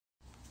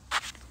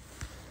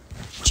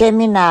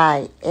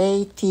Gemini,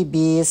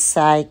 ATB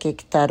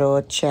Psychic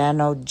Tarot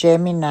Channel,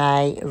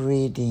 Gemini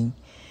reading.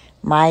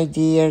 My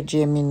dear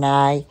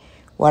Gemini,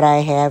 what I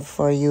have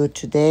for you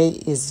today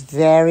is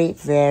very,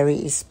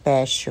 very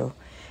special.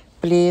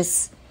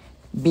 Please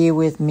be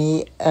with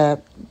me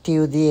up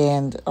till the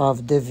end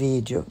of the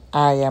video.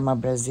 I am a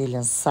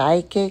Brazilian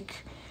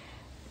psychic.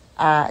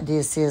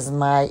 This is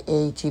my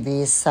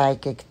ATB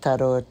Psychic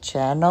Tarot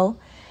Channel.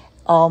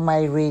 All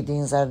my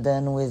readings are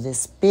done with the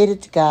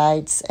spirit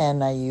guides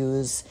and I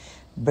use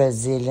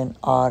Brazilian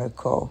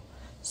Oracle.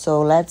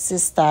 So let's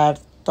start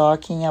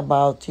talking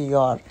about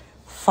your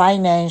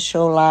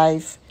financial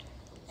life,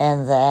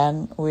 and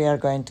then we are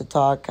going to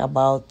talk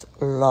about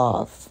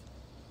love.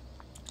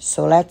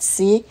 So let's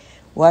see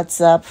what's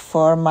up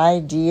for my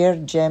dear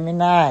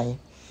Gemini.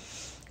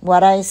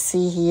 What I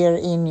see here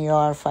in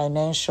your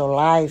financial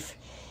life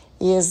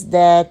is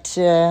that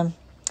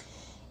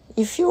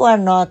if you are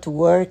not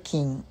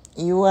working,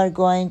 you are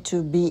going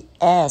to be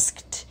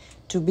asked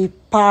to be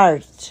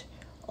part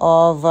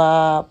of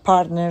a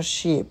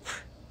partnership,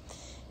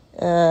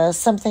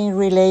 something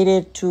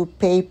related to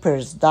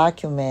papers,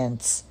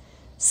 documents,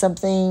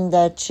 something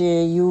that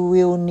you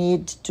will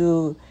need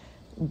to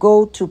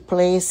go to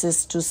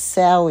places to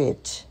sell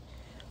it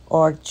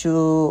or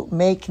to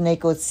make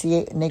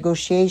negotiations.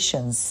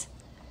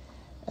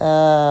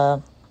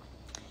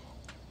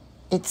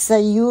 It's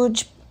a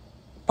huge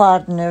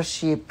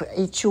partnership.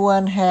 Each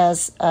one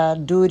has a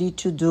duty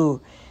to do,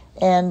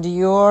 and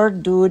your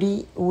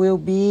duty will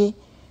be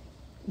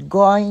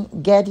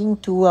getting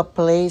to a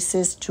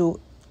places to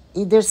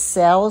either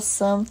sell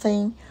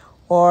something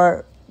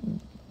or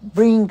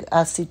bring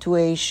a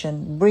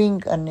situation,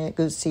 bring a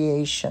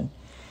negotiation,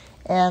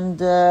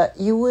 and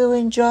you will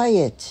enjoy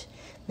it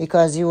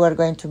because you are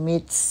going to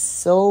meet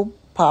so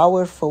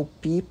powerful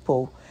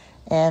people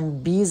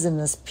and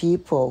business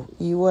people.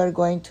 You are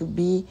going to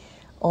be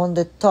on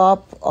the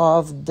top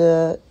of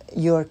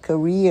your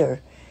career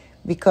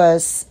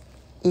because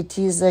it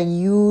is a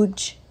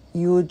huge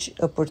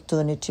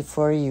opportunity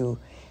for you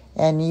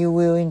and you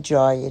will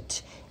enjoy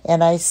it.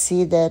 And I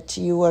see that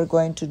you are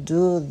going to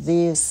do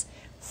this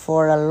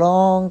for a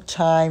long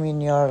time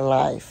in your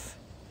life.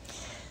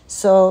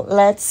 So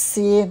let's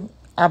see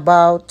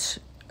about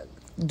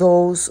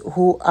those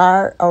who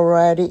are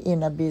already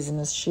in a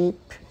business ship,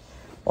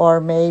 or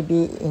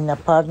maybe in a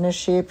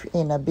partnership,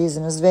 in a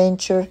business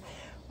venture,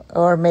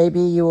 or maybe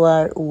you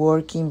are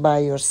working by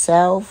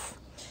yourself.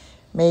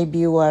 Maybe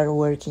you are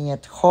working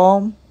at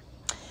home.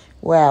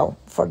 Well,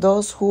 for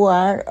those who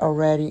are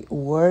already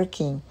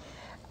working,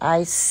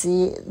 I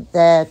see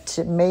that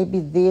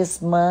maybe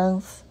this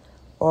month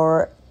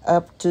or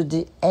up to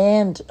the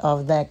end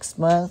of next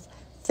month,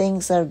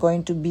 things are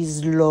going to be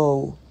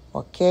slow,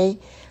 okay?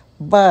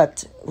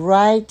 But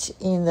right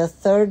in the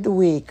third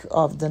week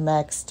of the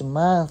next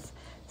month,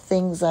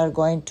 things are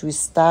going to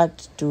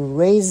start to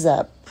raise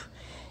up.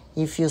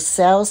 If you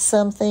sell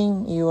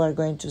something, you are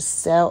going to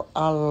sell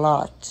a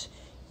lot.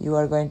 You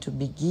are going to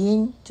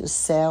begin to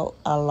sell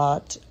a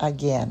lot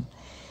again.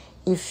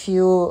 If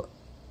you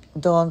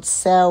don't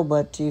sell,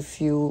 but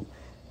if you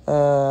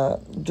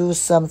do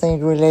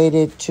something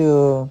related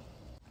to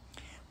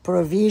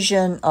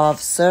provision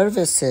of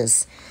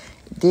services,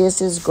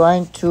 this is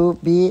going to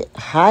be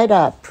high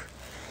up.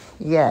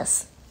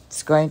 Yes,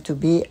 it's going to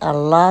be a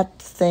lot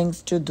of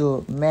things to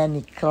do.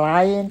 Many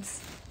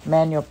clients,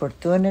 many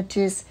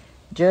opportunities.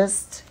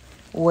 Just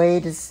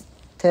wait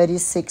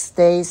 36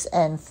 days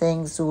and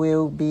things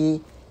will be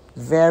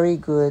very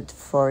good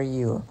for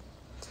you.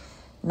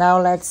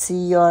 Now let's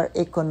see your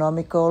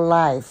economical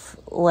life.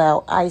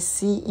 Well, I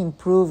see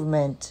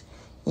improvement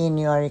in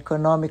your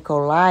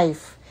economical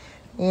life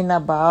in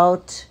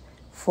about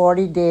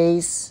 40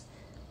 days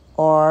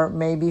or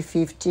maybe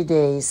 50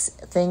 days.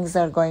 Things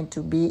are going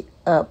to be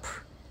up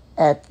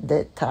at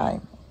that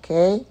time,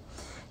 okay?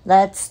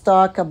 Let's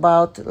talk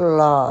about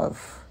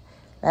love.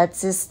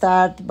 Let's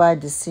start by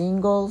the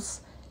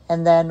singles,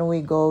 and then we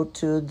go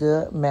to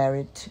the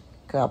married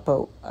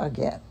couple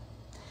again.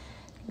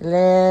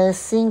 The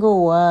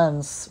single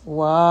ones,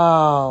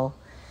 wow.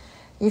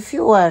 If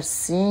you are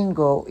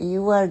single,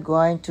 you are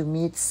going to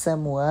meet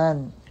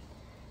someone,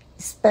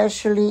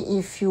 especially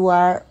if you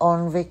are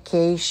on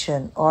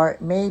vacation or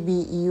maybe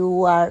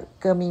you are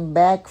coming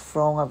back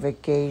from a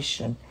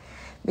vacation,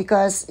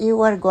 because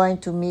you are going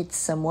to meet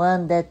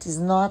someone that is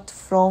not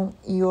from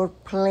your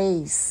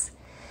place.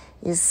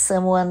 Is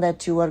someone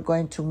that you are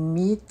going to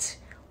meet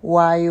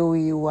while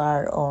you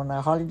are on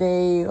a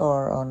holiday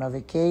or on a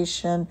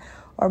vacation,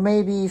 or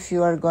maybe if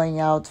you are going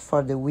out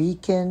for the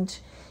weekend,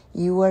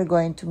 you are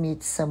going to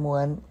meet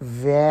someone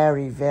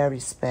very,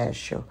 very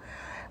special.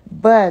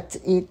 But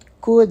it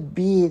could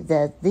be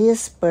that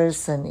this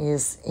person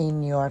is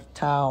in your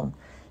town,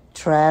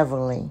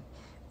 traveling,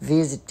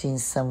 visiting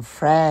some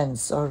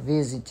friends or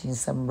visiting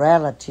some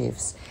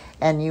relatives,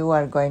 and you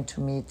are going to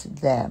meet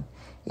them.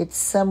 It's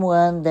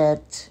someone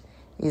that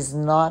is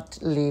not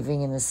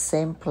living in the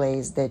same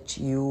place that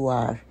you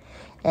are,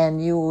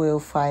 and you will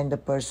find the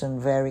person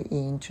very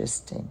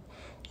interesting.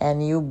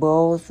 and you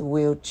both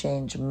will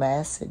change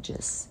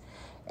messages.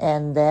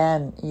 And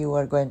then you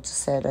are going to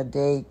set a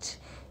date.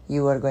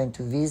 You are going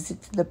to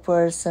visit the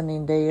person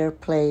in their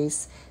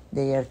place.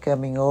 They are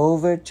coming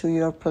over to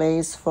your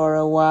place for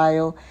a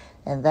while.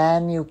 And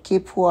then you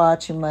keep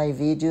watching my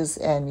videos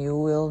and you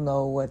will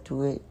know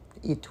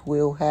it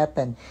will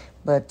happen.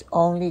 But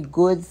only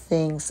good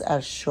things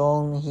are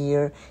shown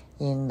here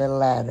in the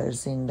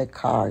letters, in the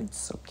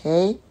cards,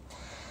 okay?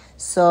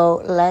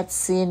 So let's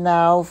see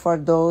now for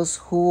those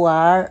who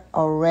are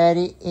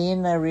already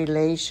in a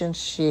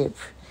relationship.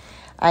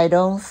 I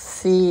don't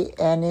see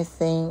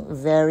anything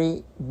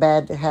very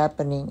bad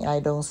happening. I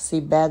don't see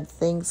bad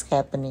things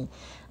happening.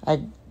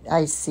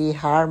 I see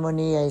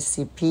harmony, I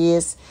see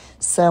peace.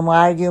 Some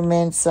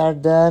arguments are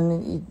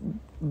done,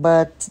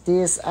 but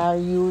these are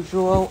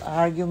usual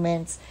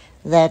arguments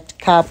that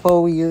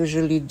couple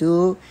usually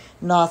do.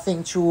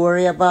 Nothing to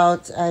worry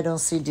about. I don't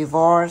see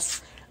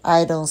divorce.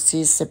 I don't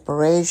see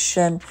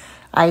separation.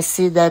 I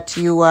see that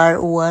you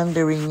are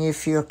wondering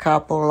if your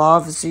couple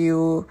loves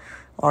you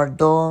or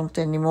don't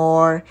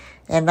anymore.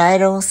 And I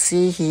don't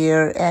see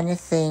here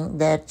anything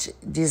that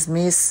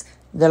dismiss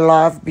the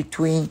love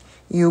between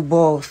you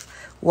both.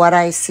 What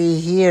I see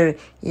here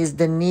is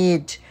the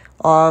need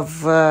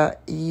of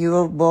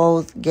you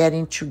both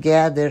getting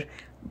together,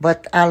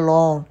 but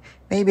alone.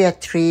 Maybe a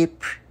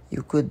trip.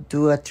 You could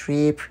do a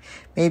trip.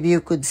 Maybe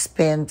you could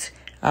spend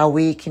a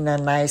week in a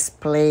nice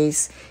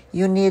place.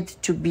 You need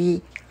to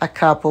be a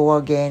couple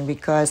again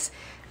because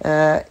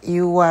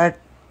you are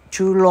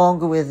too long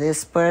with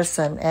this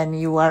person and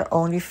you are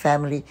only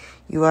family.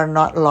 You are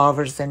not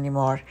lovers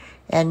anymore.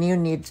 And you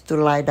need to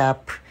light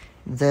up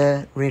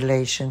the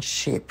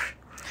relationship.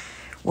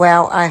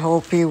 Well, I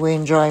hope you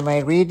enjoy my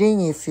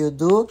reading. If you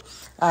do,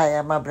 I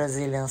am a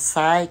Brazilian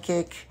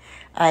psychic.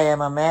 I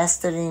am a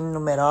master in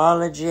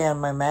numerology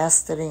and a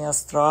master in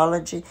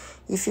astrology.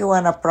 If you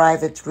want a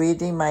private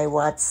reading, my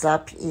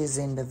WhatsApp is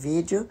in the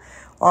video,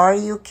 or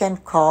you can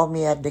call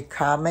me at the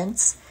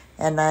comments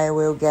and I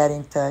will get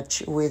in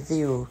touch with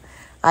you.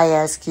 I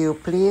ask you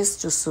please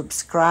to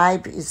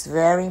subscribe. It's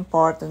very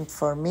important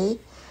for me.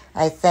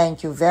 I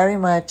thank you very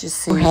much.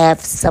 You have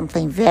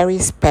something very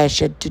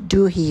special to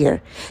do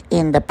here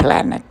in the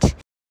planet.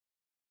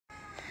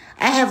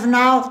 I have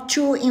now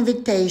two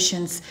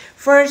invitations.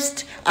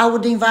 First, I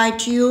would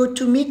invite you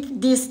to meet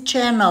this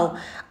channel,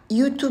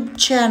 YouTube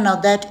channel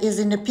that is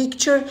in the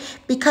picture,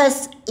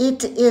 because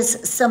it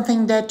is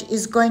something that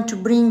is going to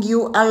bring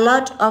you a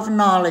lot of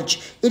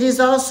knowledge. It is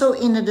also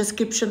in the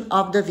description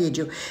of the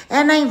video.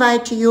 And I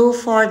invite you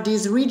for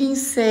this reading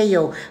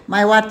sale.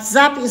 My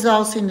WhatsApp is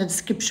also in the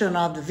description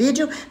of the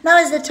video. Now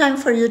is the time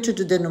for you to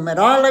do the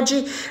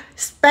numerology,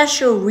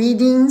 special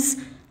readings,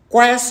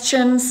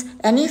 questions,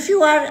 and if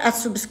you are a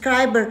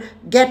subscriber,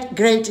 get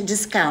great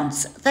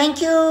discounts.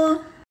 Thank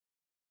you.